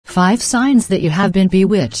5 signs that you have been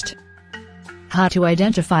bewitched. How to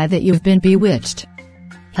identify that you've been bewitched.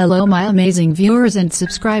 Hello my amazing viewers and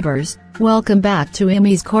subscribers, welcome back to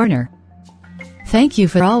Emmy's Corner. Thank you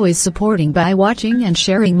for always supporting by watching and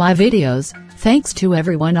sharing my videos. Thanks to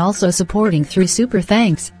everyone also supporting through super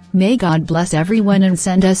thanks. May God bless everyone and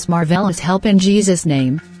send us marvelous help in Jesus'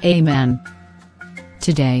 name, amen.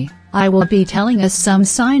 Today, I will be telling us some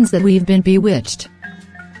signs that we've been bewitched.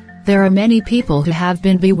 There are many people who have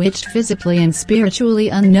been bewitched physically and spiritually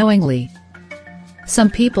unknowingly.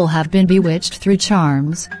 Some people have been bewitched through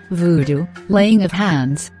charms, voodoo, laying of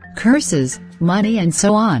hands, curses, money and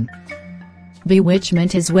so on.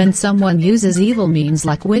 Bewitchment is when someone uses evil means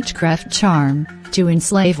like witchcraft charm, to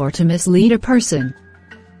enslave or to mislead a person.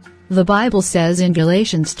 The Bible says in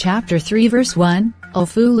Galatians chapter 3 verse 1, O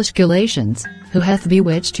foolish Galatians, who hath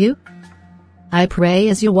bewitched you? I pray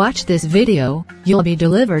as you watch this video, you'll be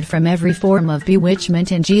delivered from every form of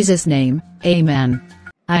bewitchment in Jesus' name, amen.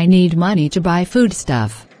 I need money to buy food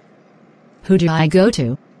stuff. Who do I go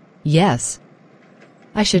to? Yes.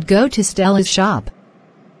 I should go to Stella's shop.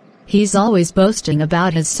 He's always boasting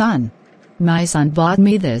about his son. My son bought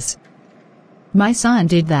me this. My son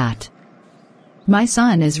did that. My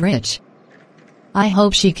son is rich. I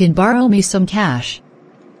hope she can borrow me some cash.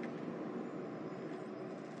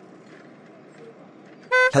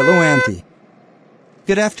 Hello, Auntie.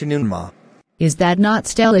 Good afternoon, Ma. Is that not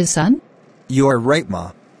Stella's son? You are right,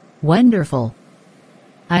 Ma. Wonderful.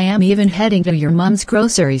 I am even heading to your mom's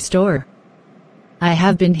grocery store. I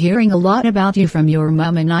have been hearing a lot about you from your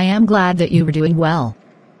mom and I am glad that you are doing well.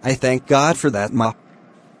 I thank God for that, Ma.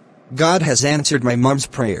 God has answered my mom's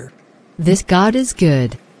prayer. This God is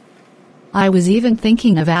good. I was even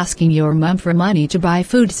thinking of asking your mom for money to buy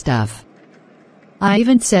food stuff. I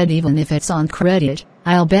even said even if it's on credit,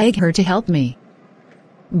 I'll beg her to help me.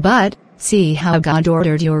 But, see how God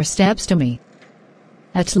ordered your steps to me.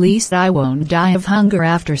 At least I won't die of hunger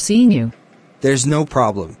after seeing you. There's no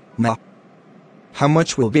problem, Ma. How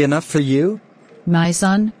much will be enough for you? My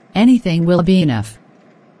son, anything will be enough.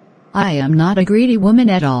 I am not a greedy woman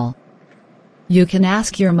at all. You can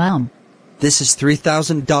ask your mom. This is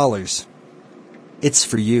 $3,000. It's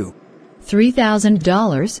for you.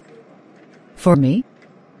 $3,000? For me?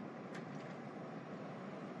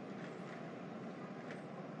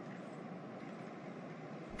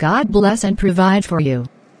 God bless and provide for you.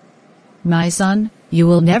 My son, you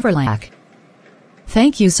will never lack.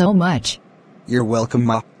 Thank you so much. You're welcome,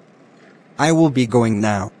 Ma. I will be going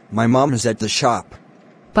now. My mom is at the shop.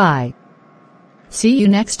 Bye. See you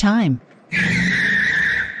next time.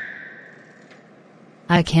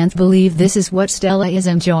 I can't believe this is what Stella is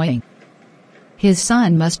enjoying. His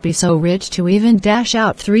son must be so rich to even dash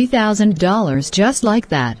out $3,000 just like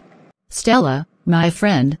that. Stella, my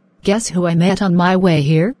friend, guess who I met on my way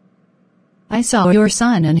here? I saw your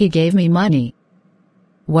son and he gave me money.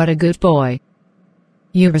 What a good boy.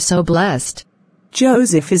 You are so blessed.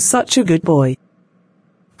 Joseph is such a good boy.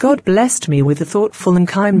 God blessed me with a thoughtful and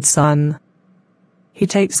kind son. He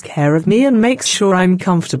takes care of me and makes sure I'm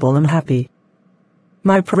comfortable and happy.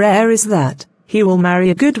 My prayer is that he will marry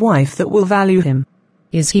a good wife that will value him.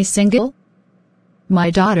 Is he single? My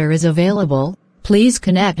daughter is available, please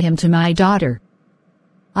connect him to my daughter.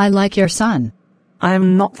 I like your son. I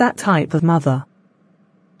am not that type of mother.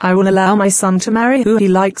 I will allow my son to marry who he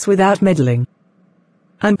likes without meddling.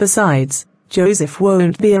 And besides, Joseph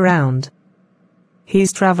won't be around.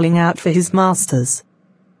 He's traveling out for his masters.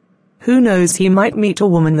 Who knows, he might meet a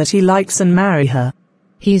woman that he likes and marry her.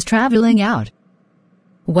 He's traveling out.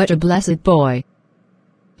 What a blessed boy.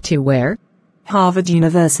 To where? Harvard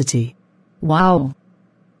University. Wow.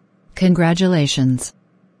 Congratulations.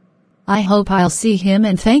 I hope I'll see him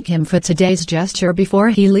and thank him for today's gesture before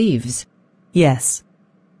he leaves. Yes.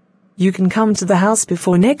 You can come to the house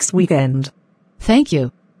before next weekend. Thank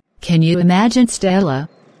you. Can you imagine Stella?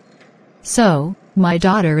 So, my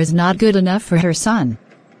daughter is not good enough for her son.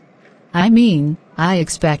 I mean, I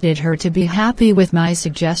expected her to be happy with my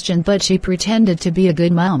suggestion, but she pretended to be a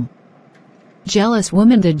good mom. Jealous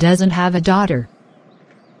woman that doesn't have a daughter.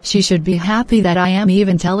 She should be happy that I am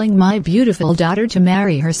even telling my beautiful daughter to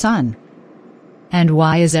marry her son. And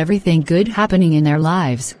why is everything good happening in their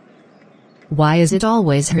lives? Why is it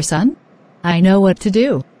always her son? I know what to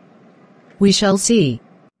do. We shall see.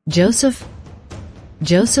 Joseph?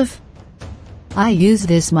 Joseph? I use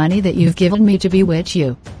this money that you've given me to bewitch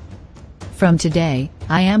you. From today,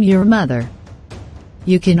 I am your mother.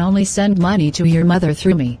 You can only send money to your mother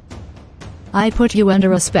through me. I put you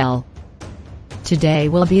under a spell. Today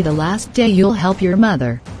will be the last day you'll help your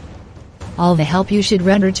mother. All the help you should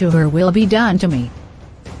render to her will be done to me.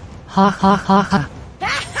 Ha ha ha ha.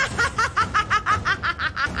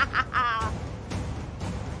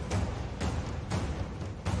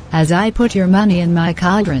 as I put your money in my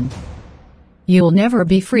cauldron. You'll never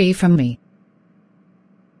be free from me.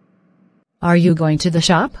 Are you going to the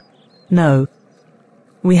shop? No.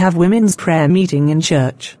 We have women's prayer meeting in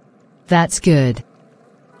church. That's good.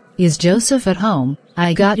 Is Joseph at home?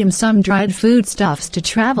 I got him some dried foodstuffs to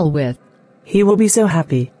travel with. He will be so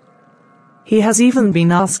happy. He has even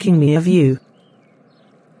been asking me of you.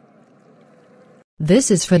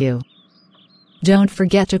 This is for you. Don't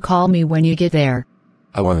forget to call me when you get there.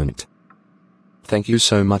 I won't. Thank you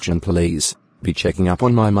so much, and please, be checking up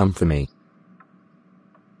on my mum for me.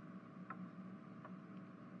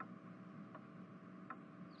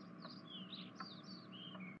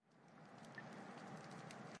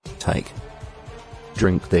 Take.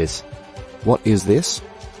 Drink this. What is this?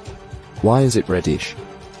 Why is it reddish?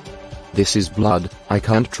 This is blood, I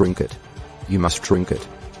can't drink it. You must drink it.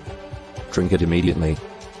 Drink it immediately.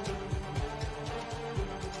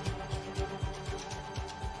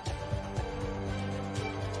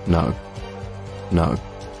 No. No.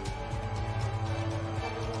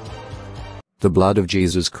 The blood of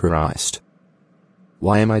Jesus Christ.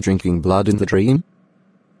 Why am I drinking blood in the dream?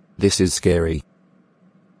 This is scary.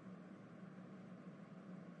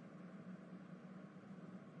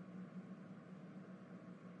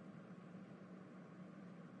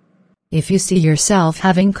 If you see yourself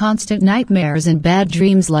having constant nightmares and bad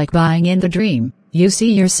dreams like buying in the dream, you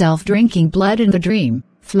see yourself drinking blood in the dream,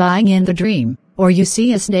 flying in the dream, or you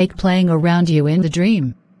see a snake playing around you in the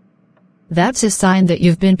dream, that's a sign that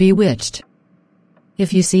you've been bewitched.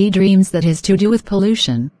 If you see dreams that has to do with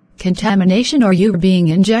pollution, contamination, or you're being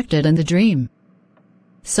injected in the dream,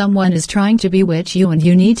 someone is trying to bewitch you and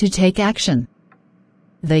you need to take action.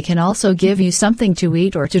 They can also give you something to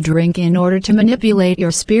eat or to drink in order to manipulate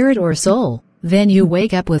your spirit or soul. Then you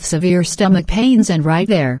wake up with severe stomach pains, and right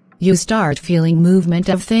there, you start feeling movement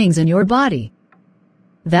of things in your body.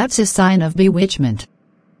 That's a sign of bewitchment.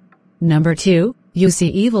 Number 2, you see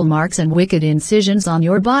evil marks and wicked incisions on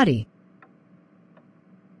your body.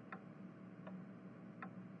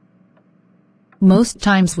 Most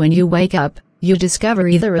times when you wake up, you discover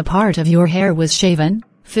either a part of your hair was shaven,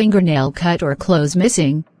 fingernail cut, or clothes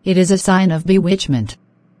missing. It is a sign of bewitchment.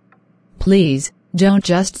 Please, don't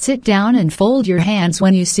just sit down and fold your hands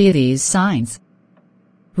when you see these signs.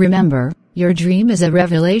 Remember, your dream is a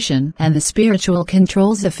revelation and the spiritual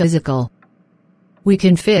controls the physical. We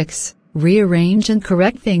can fix, rearrange, and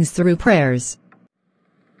correct things through prayers.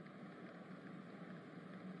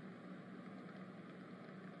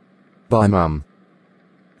 Bye, Mum.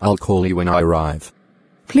 I'll call you when I arrive.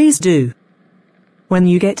 Please do. When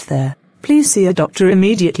you get there, please see a doctor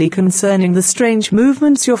immediately concerning the strange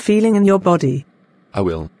movements you're feeling in your body. I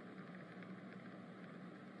will.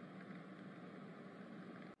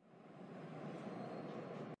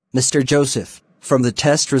 Mr. Joseph, from the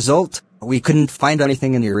test result, we couldn't find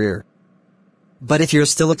anything in your ear. But if you're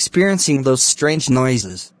still experiencing those strange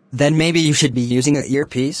noises, then maybe you should be using an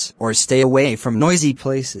earpiece or stay away from noisy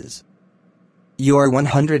places. You are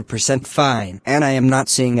 100% fine, and I am not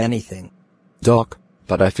seeing anything. Doc,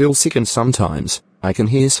 but I feel sick, and sometimes I can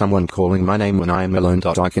hear someone calling my name when I am alone.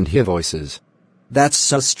 I can hear voices. That's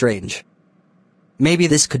so strange. Maybe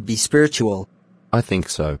this could be spiritual. I think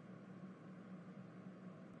so.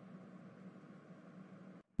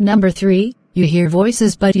 Number 3, you hear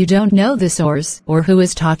voices but you don't know the source or who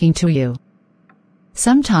is talking to you.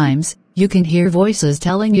 Sometimes, you can hear voices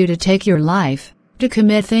telling you to take your life, to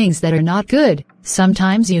commit things that are not good.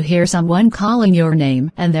 Sometimes you hear someone calling your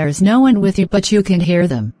name and there's no one with you but you can hear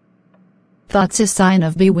them. That's a sign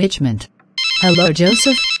of bewitchment. Hello,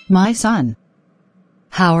 Joseph, my son.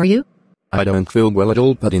 How are you? I don't feel well at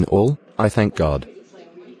all, but in all, I thank God.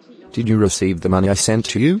 Did you receive the money I sent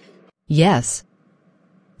to you? Yes.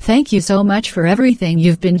 Thank you so much for everything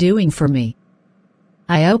you've been doing for me.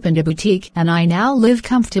 I opened a boutique and I now live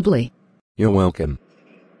comfortably. You're welcome.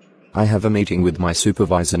 I have a meeting with my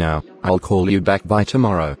supervisor now. I'll call you back by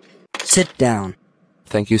tomorrow. Sit down.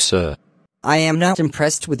 Thank you, sir. I am not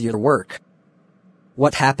impressed with your work.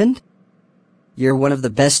 What happened? You're one of the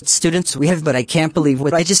best students we have, but I can't believe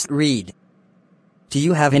what I just read. Do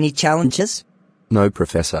you have any challenges? No,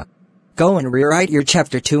 Professor. Go and rewrite your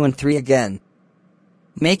chapter 2 and 3 again.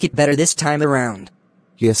 Make it better this time around.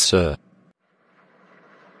 Yes, sir.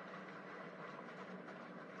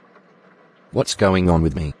 What's going on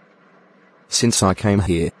with me? Since I came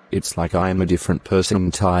here, it's like I am a different person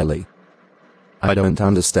entirely. I don't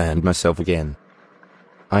understand myself again.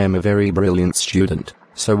 I am a very brilliant student,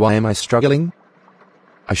 so why am I struggling?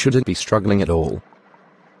 I shouldn't be struggling at all.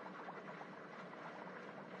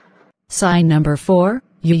 Sign number 4,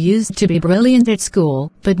 you used to be brilliant at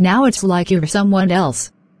school, but now it's like you're someone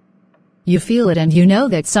else. You feel it and you know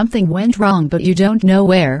that something went wrong, but you don't know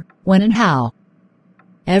where, when and how.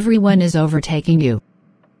 Everyone is overtaking you.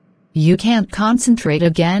 You can't concentrate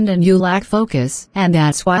again and you lack focus, and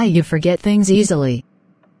that's why you forget things easily.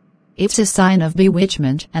 It's a sign of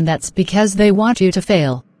bewitchment, and that's because they want you to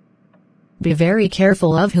fail. Be very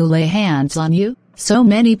careful of who lay hands on you. So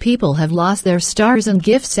many people have lost their stars and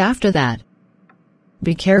gifts after that.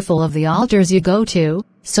 Be careful of the altars you go to.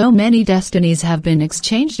 So many destinies have been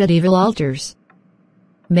exchanged at evil altars.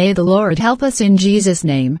 May the Lord help us in Jesus'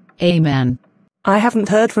 name, amen. I haven't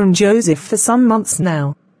heard from Joseph for some months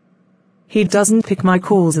now. He doesn't pick my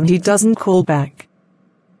calls and he doesn't call back.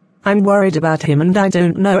 I'm worried about him and I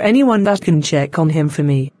don't know anyone that can check on him for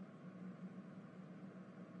me.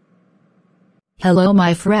 Hello,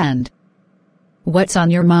 my friend. What's on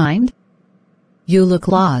your mind? You look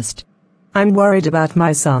lost. I'm worried about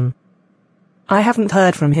my son. I haven't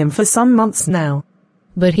heard from him for some months now.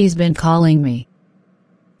 But he's been calling me.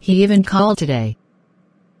 He even called today.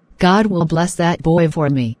 God will bless that boy for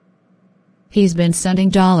me. He's been sending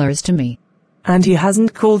dollars to me. And he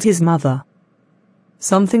hasn't called his mother.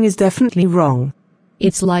 Something is definitely wrong.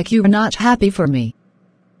 It's like you're not happy for me.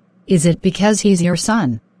 Is it because he's your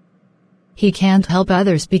son? He can't help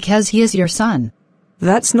others because he is your son.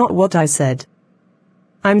 That's not what I said.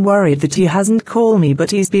 I'm worried that he hasn't called me,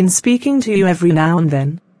 but he's been speaking to you every now and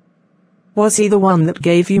then. Was he the one that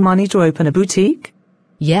gave you money to open a boutique?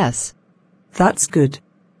 Yes. That's good.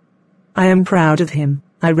 I am proud of him.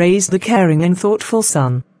 I raised the caring and thoughtful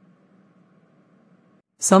son.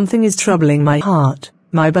 Something is troubling my heart,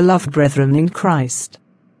 my beloved brethren in Christ.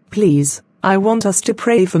 Please, I want us to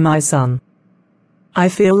pray for my son. I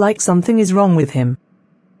feel like something is wrong with him.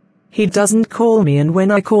 He doesn't call me, and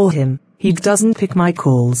when I call him, he doesn't pick my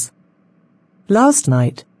calls. Last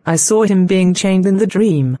night, I saw him being chained in the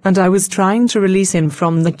dream, and I was trying to release him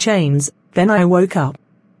from the chains. Then I woke up.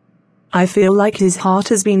 I feel like his heart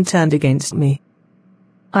has been turned against me.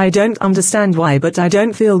 I don't understand why, but I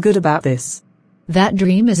don't feel good about this. That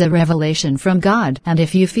dream is a revelation from God, and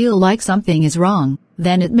if you feel like something is wrong,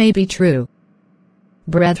 then it may be true.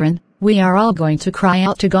 Brethren, we are all going to cry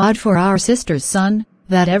out to God for our sister's son,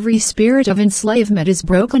 that every spirit of enslavement is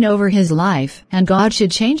broken over his life, and God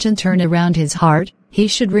should change and turn around his heart. He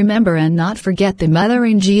should remember and not forget the mother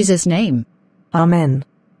in Jesus' name. Amen.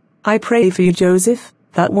 I pray for you, Joseph,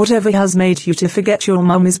 that whatever has made you to forget your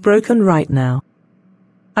mom is broken right now.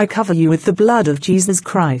 I cover you with the blood of Jesus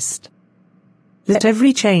Christ. Let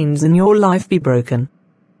every chains in your life be broken.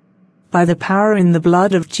 By the power in the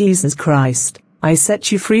blood of Jesus Christ, I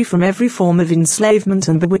set you free from every form of enslavement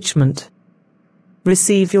and bewitchment.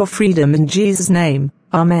 Receive your freedom in Jesus' name.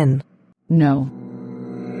 Amen. No.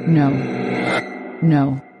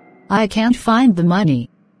 I can't find the money.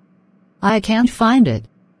 I can't find it.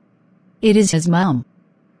 It is his mom.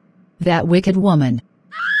 That wicked woman.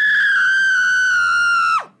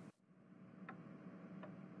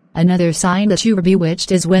 Another sign that you are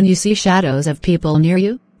bewitched is when you see shadows of people near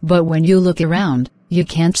you, but when you look around, you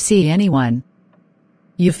can't see anyone.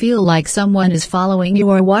 You feel like someone is following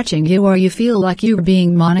you or watching you, or you feel like you're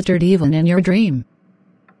being monitored even in your dream.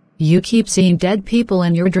 You keep seeing dead people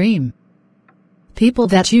in your dream. People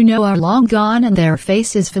that you know are long gone and their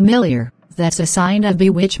face is familiar. That's a sign of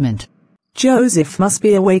bewitchment. Joseph must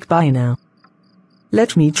be awake by now.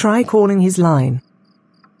 Let me try calling his line.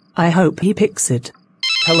 I hope he picks it.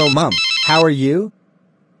 Hello, Mom. How are you?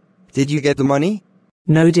 Did you get the money?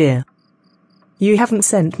 No, dear. You haven't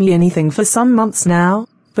sent me anything for some months now,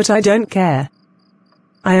 but I don't care.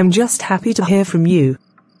 I am just happy to hear from you.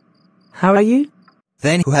 How are you?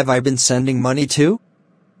 Then who have I been sending money to?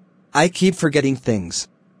 I keep forgetting things.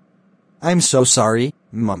 I'm so sorry,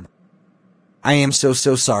 Mom. I am so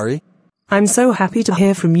sorry. I'm so happy to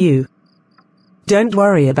hear from you. Don't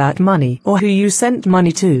worry about money or who you sent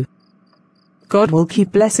money to. God will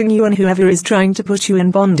keep blessing you, and whoever is trying to put you in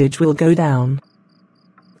bondage will go down.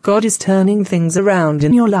 God is turning things around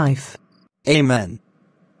in your life. Amen.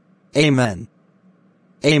 Amen.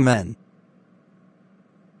 Amen.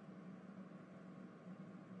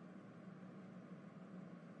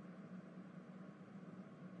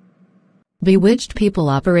 Bewitched people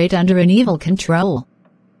operate under an evil control.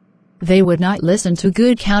 They would not listen to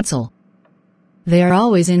good counsel. They are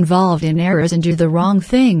always involved in errors and do the wrong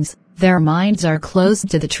things. Their minds are closed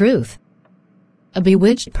to the truth. A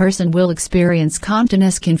bewitched person will experience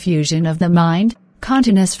continuous confusion of the mind,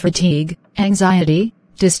 continuous fatigue, anxiety,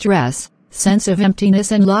 distress, sense of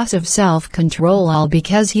emptiness and loss of self-control, all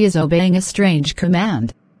because he is obeying a strange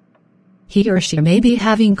command. He or she may be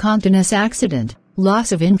having continuous accident,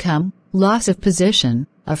 loss of income, loss of position,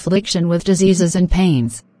 affliction with diseases and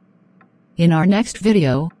pains. In our next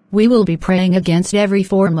video, we will be praying against every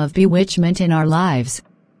form of bewitchment in our lives.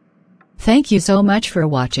 Thank you so much for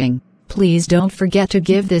watching. Please don't forget to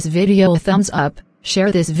give this video a thumbs up,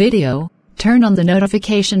 share this video, turn on the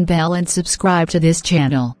notification bell and subscribe to this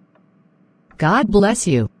channel. God bless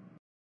you.